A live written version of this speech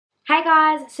Hey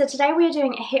guys, so today we are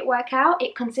doing a HIIT workout.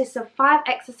 It consists of 5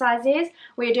 exercises.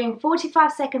 We are doing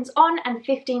 45 seconds on and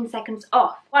 15 seconds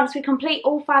off. Once we complete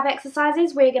all 5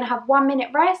 exercises, we're going to have 1 minute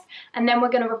rest and then we're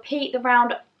going to repeat the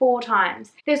round 4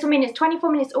 times. This will mean it's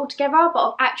 24 minutes altogether, but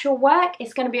of actual work,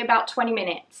 it's going to be about 20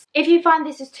 minutes. If you find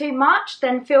this is too much,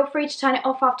 then feel free to turn it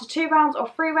off after 2 rounds or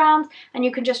 3 rounds, and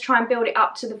you can just try and build it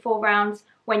up to the 4 rounds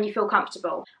when you feel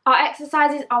comfortable. Our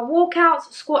exercises are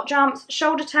walkouts, squat jumps,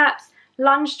 shoulder taps,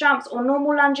 lunge jumps or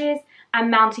normal lunges, and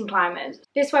mountain climbers.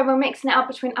 This way we're mixing it up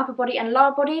between upper body and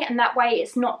lower body, and that way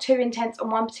it's not too intense on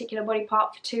one particular body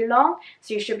part for too long,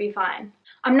 so you should be fine.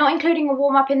 I'm not including a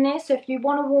warm-up in this, so if you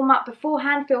want to warm up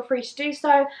beforehand, feel free to do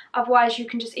so. Otherwise you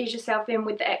can just ease yourself in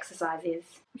with the exercises.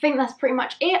 I think that's pretty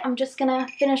much it. I'm just gonna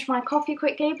finish my coffee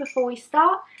quickly before we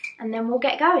start, and then we'll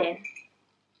get going.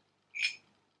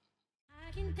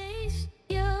 I can taste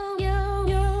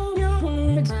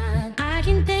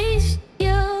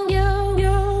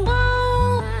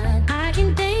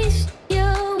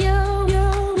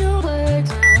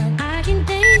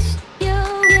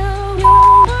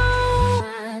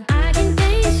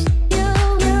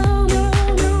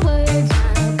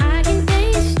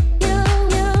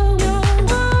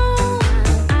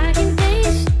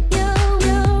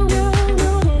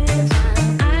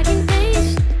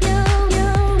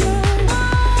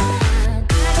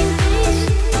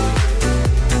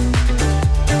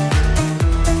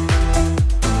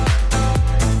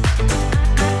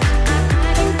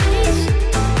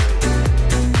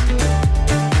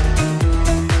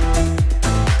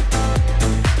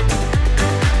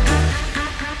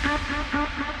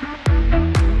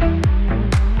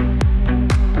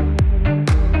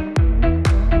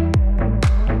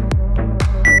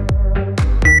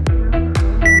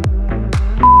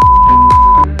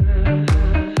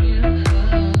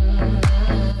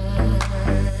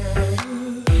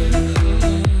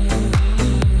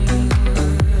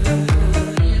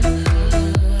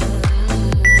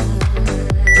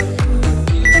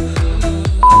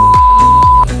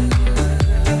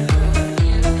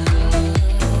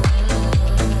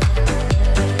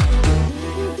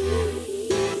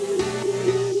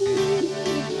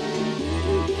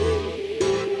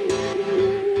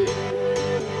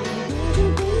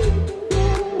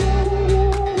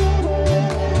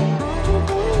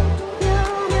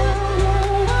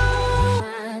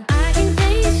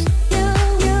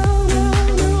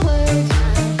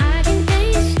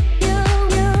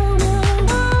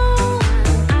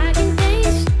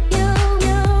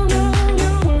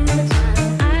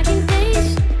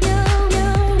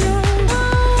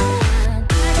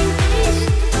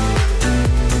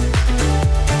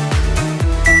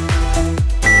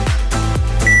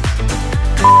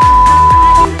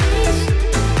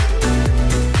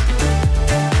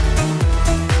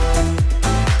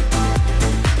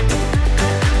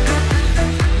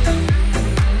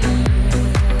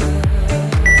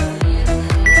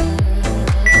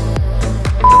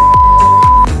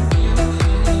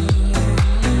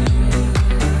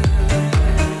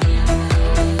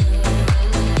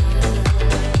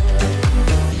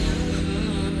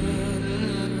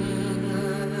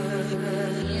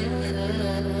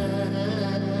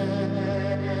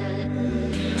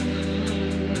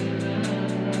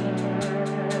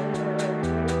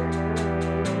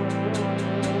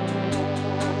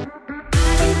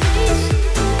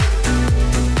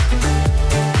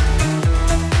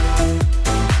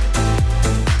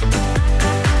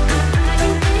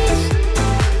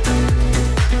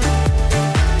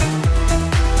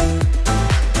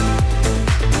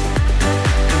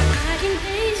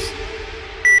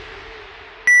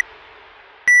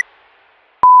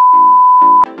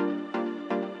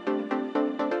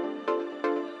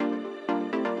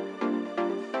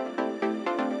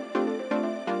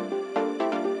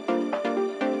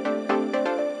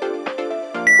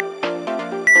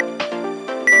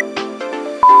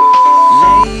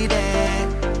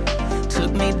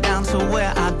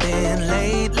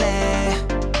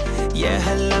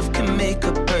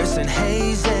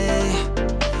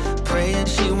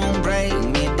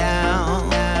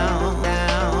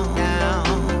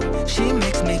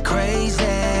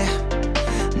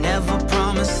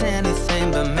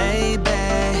anything, but maybe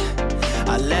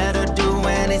I let her do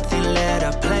anything, let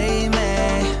her play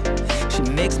me. She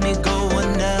makes me go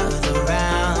another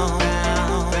round,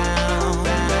 round, round,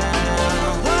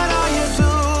 round. What are you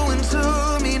doing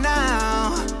to me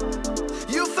now?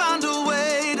 You found a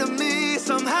way to me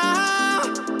somehow.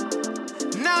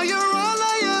 Now you're all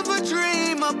I ever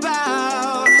dream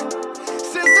about.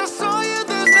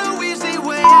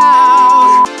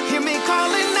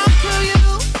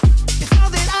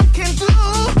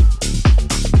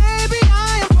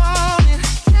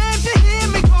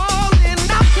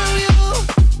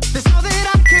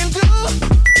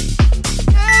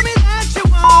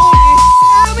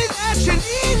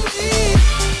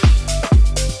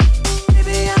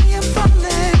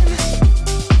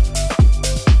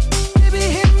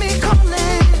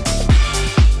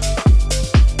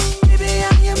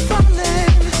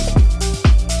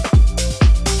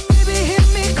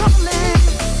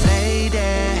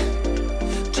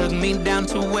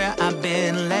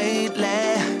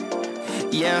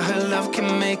 Yeah, her love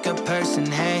can make a person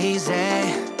hazy.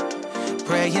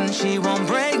 Praying she won't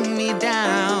break me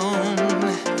down.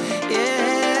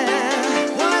 Yeah.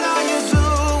 What are you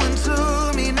doing to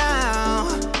me now?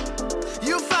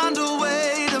 You found a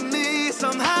way to me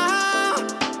somehow.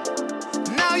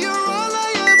 Now you're all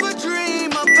I ever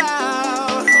dream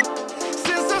about.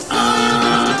 Since I saw you,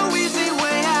 there's no easy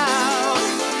way out.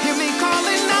 Hear me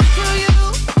calling out to you.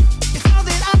 It's all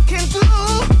that I can do.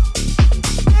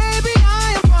 Baby,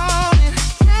 I am falling.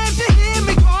 Can't you hear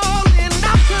me calling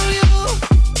out to you?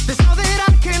 There's all that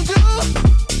I can do.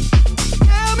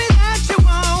 Tell me that you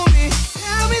want me.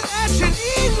 Tell me that you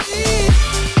need me.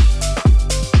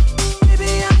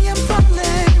 Baby, I am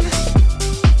falling.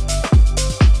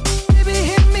 Baby,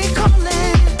 hear me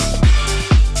calling.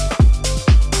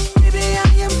 Baby, I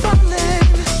am falling.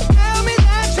 Tell me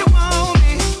that you want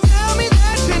me. Tell me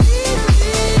that you need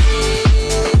me.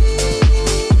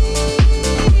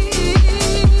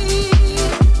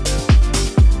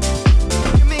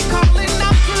 Hear me calling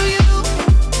out to you.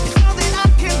 It's all that I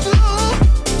can do.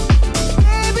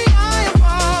 Baby, I am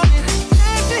falling.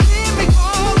 Can't you hear me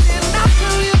calling out to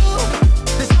you?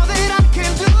 That's all that I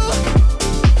can do.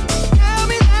 Tell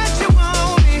me that you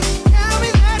want me. Tell me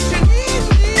that you need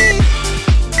me.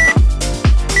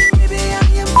 Baby, I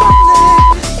am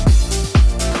falling.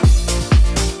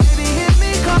 Baby, hear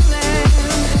me calling.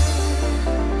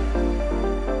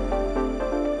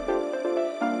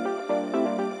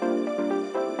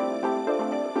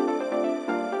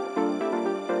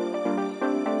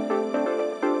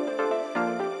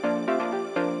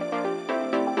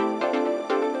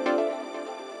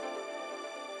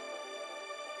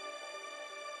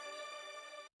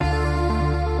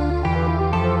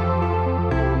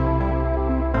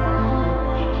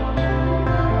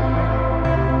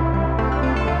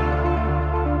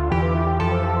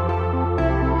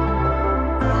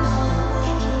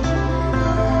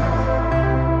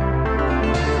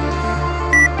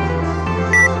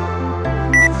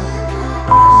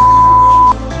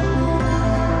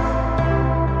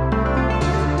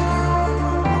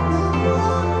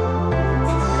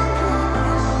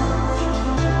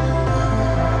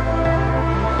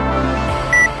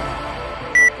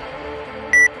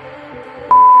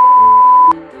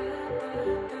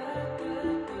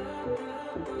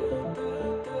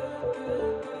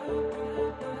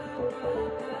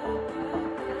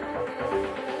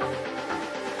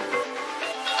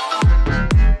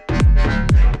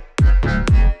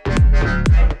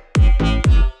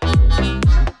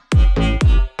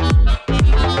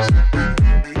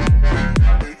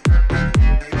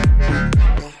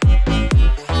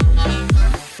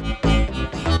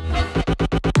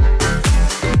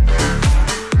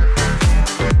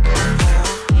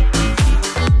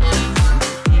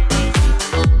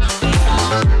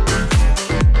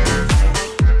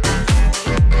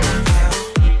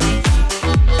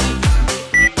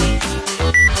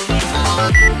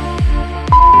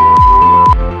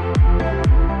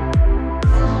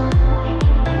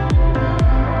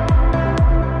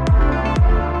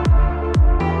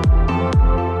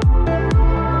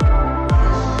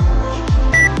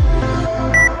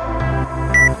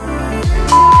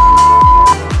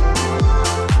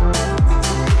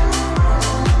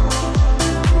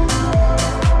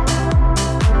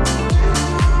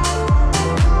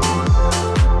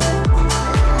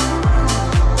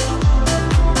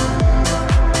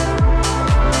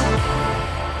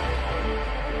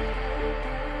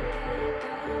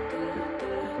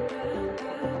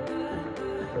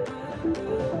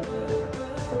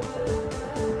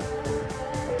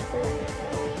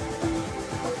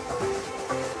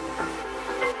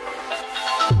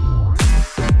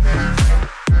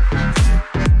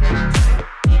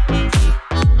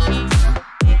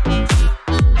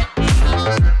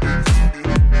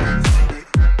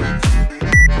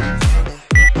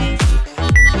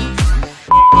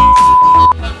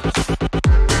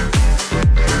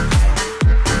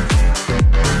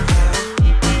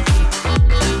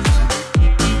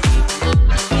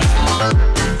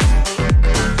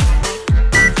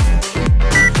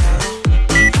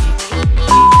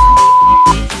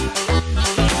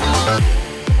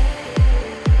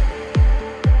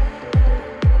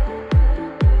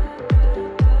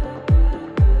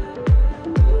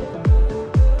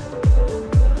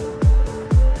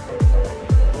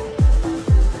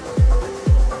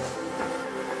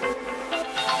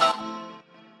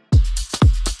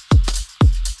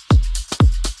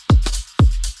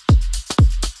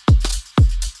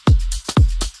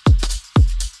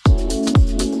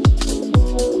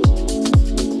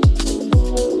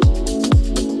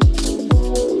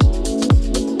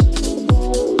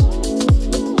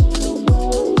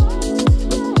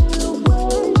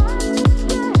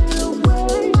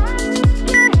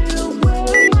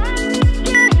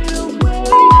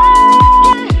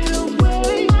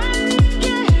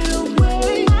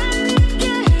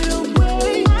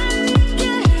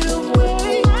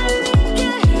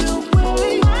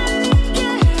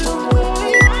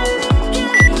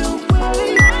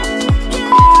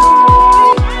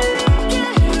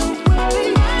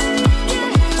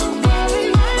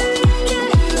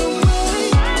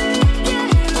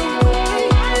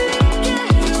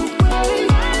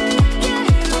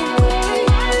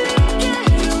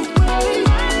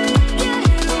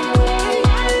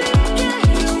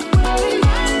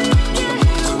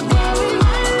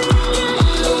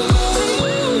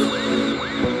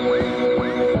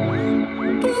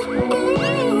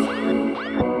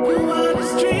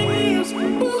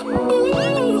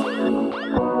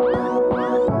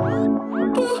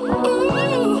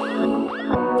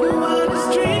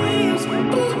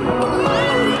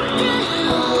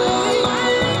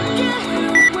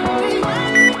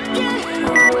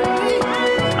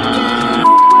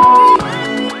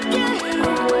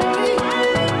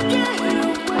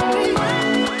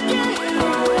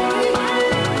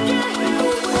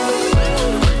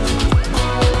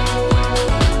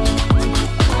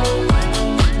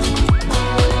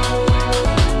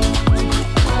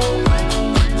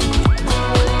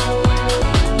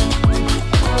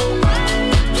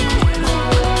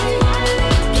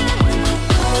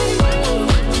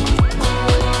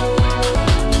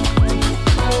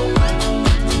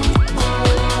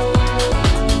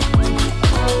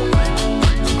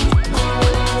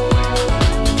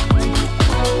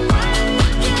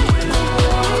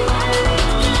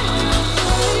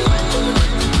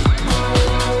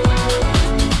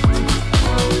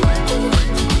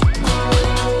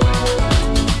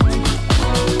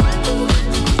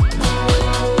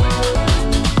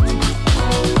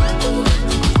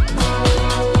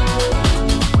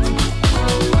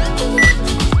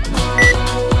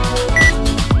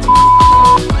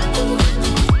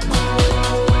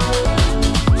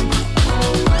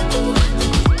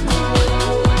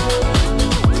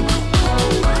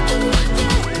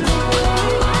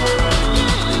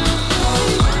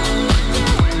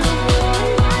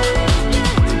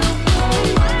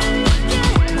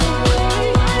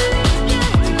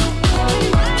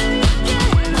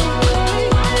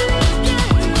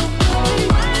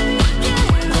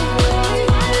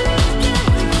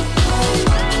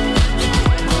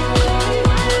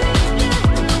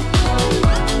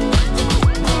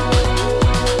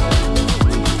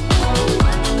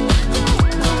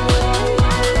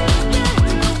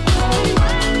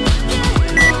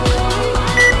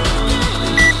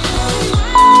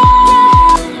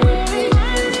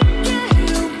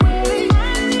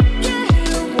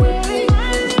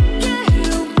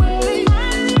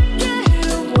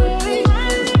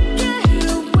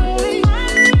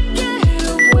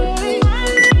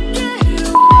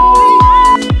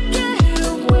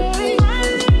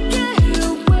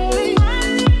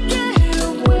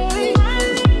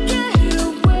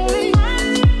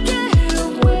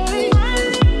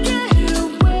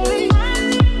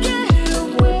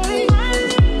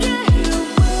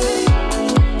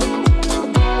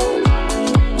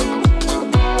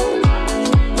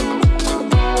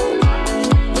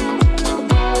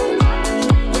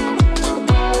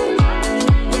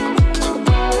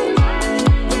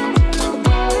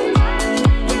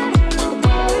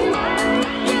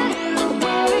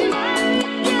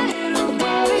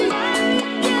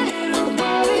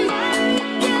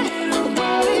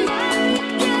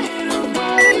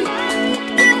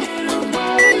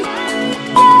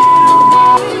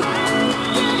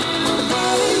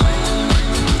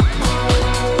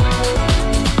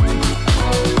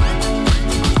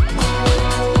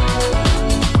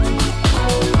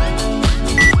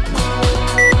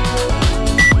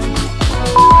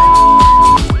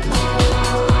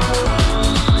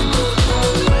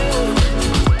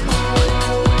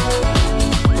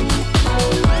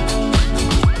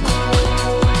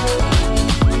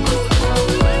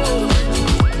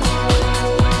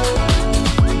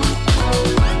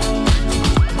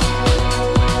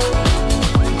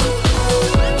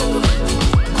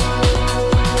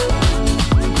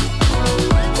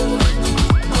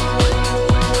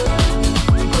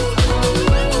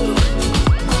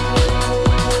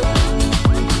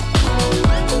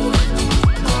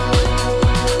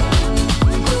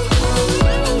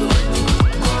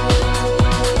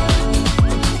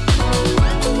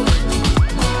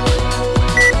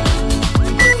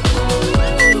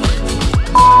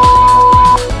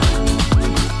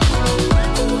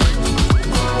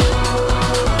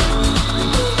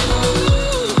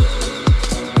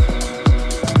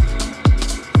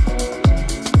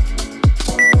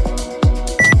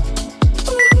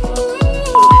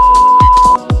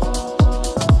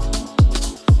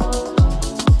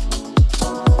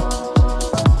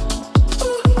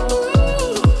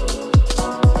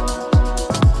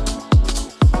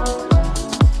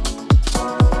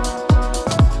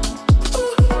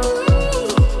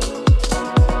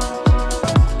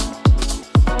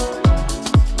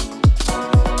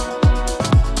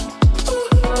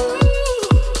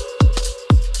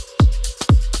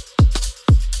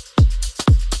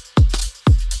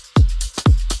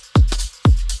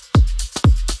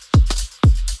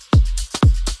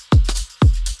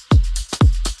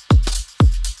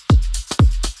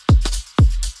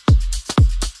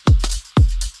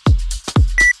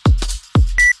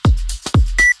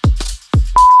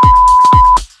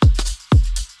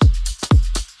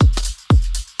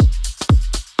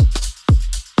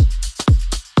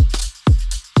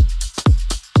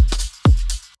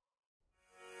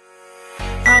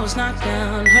 was knocked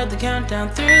down, heard the countdown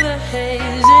through the haze,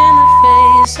 in the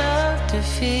face of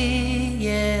defeat,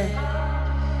 yeah.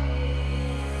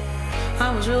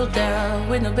 I was ruled out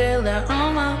with no bailout,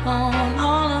 on my own,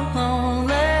 all alone,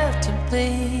 left to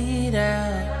bleed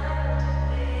out.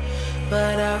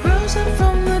 But I rose up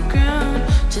from the ground,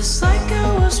 just like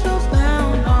I was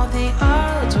spellbound. All the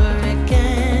odds were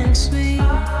against me,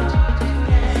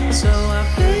 so I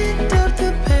picked up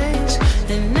the pace,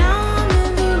 and now I'm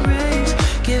in the race.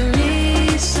 Give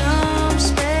me some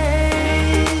space.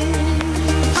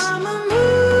 I'm a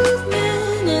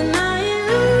movement and I ain't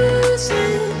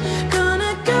losing.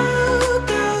 Gonna go,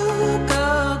 go, go,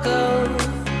 go.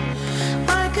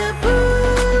 Like a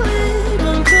bullet,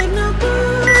 won't take no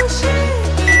bullshit.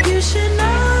 You should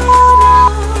know, no,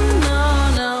 no,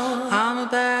 no. I'm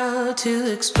about to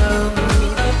explode.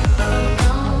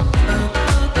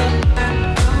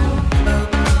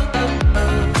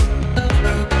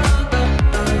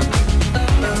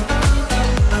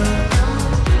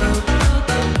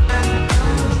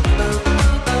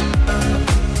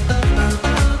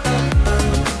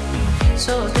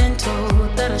 So I've been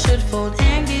told that I should fold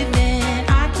and give in.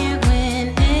 I can't win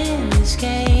in this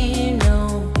game,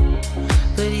 no.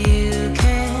 But you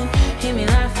can hear me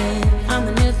laughing. I'm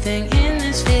the new thing in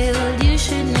this field. You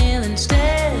should kneel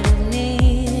instead of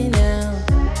me now.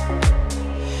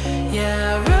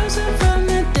 Yeah, I rose up from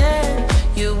the dead.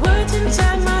 Your words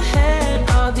inside my head.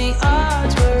 All the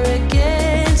odds were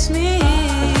against me,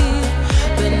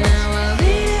 but now I'll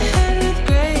lead ahead with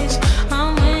grace.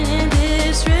 I'm winning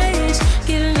this race.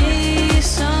 Give me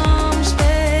some space.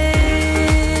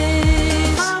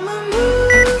 I'm a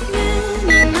movement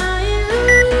and I ain't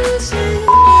losing.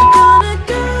 Gonna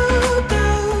go, go,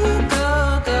 go,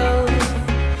 go.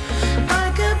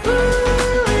 Like a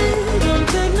bullet, don't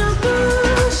take no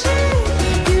bullshit.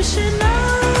 You should know,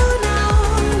 no,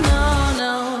 no,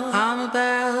 no. I'm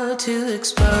about to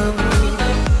explode.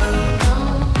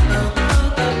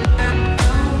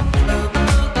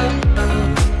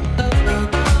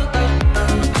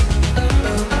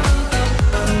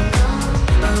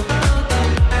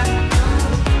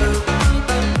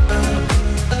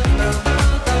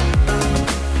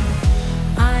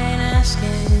 I ain't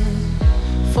asking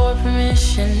for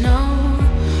permission, no.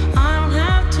 I don't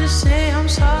have to say I'm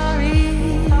sorry.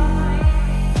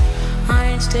 I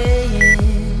ain't staying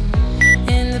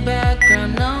in the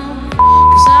background, no,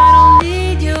 'cause I don't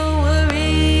need your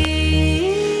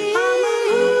worry. I'm a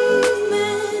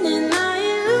movement and I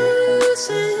ain't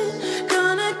losing.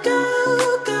 Gonna go,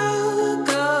 go,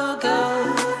 go, go.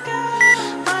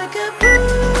 Like a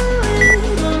bullet,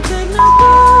 won't take no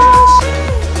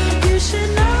bullshit. You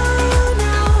should know,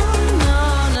 no, no,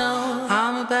 no.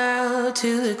 I'm about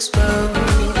to explode.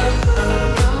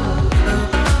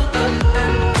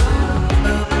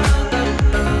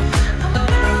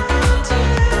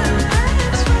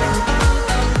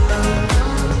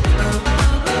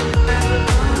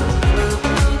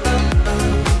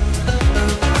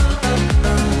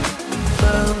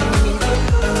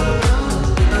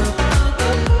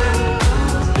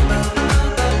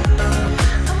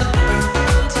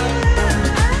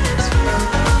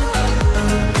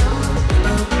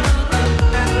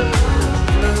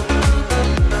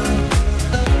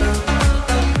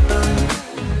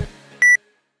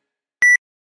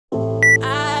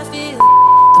 I feel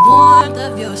the warmth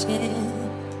of your skin.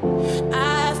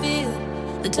 I feel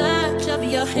the touch of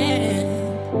your hand.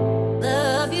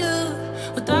 Love you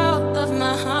with all of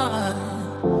my heart.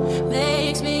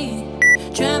 Makes me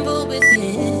tremble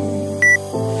within.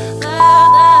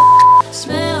 Love the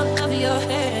smell of your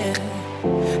hair.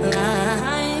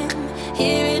 I'm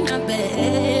here in my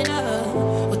bed.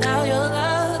 Without your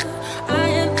love, I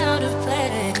am out of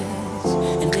place.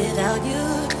 And without you,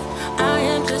 I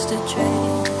am just a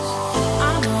trace.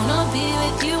 I wanna be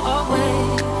with you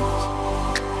always,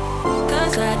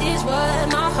 'cause that is what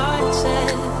my heart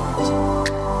says.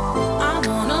 I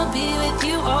wanna be with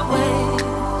you always,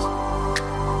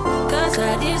 'cause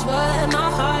that is what my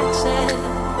heart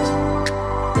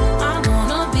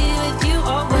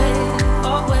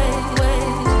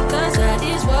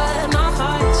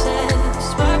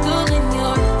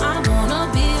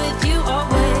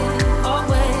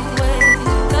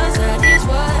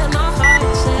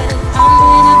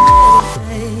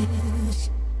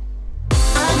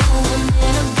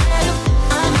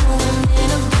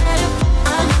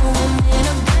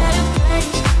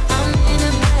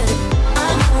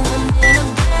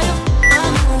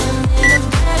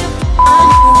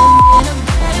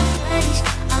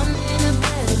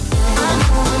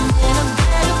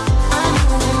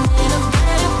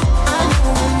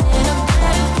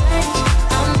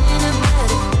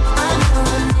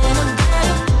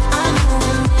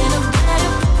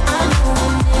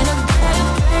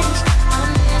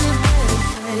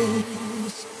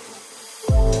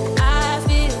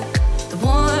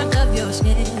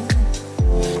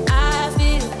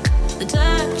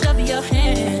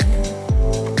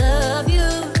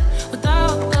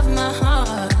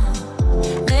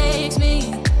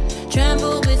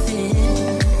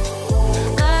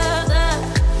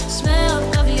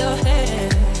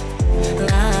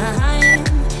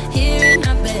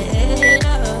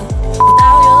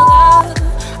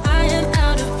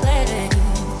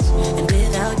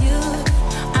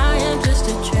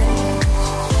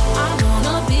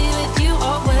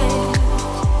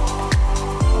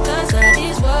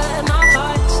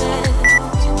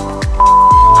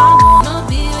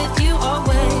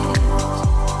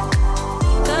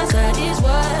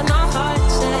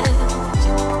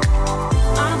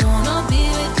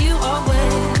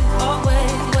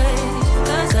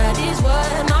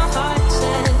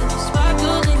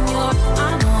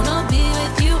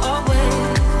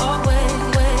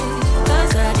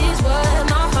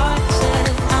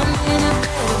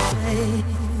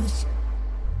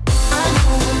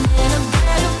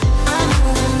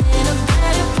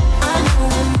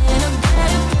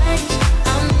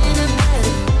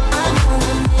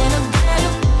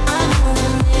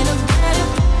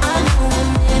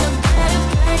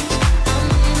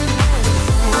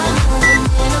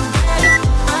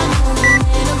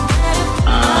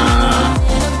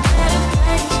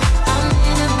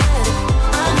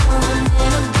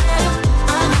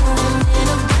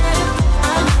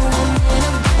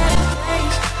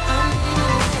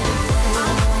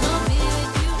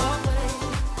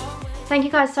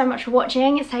you guys so much for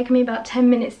watching. It's taken me about 10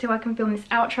 minutes till I can film this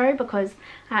outro because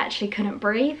I actually couldn't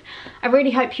breathe. I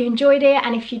really hope you enjoyed it,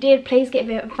 and if you did, please give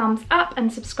it a thumbs up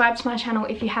and subscribe to my channel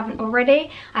if you haven't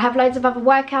already. I have loads of other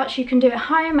workouts you can do at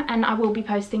home, and I will be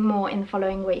posting more in the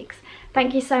following weeks.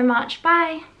 Thank you so much.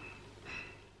 Bye.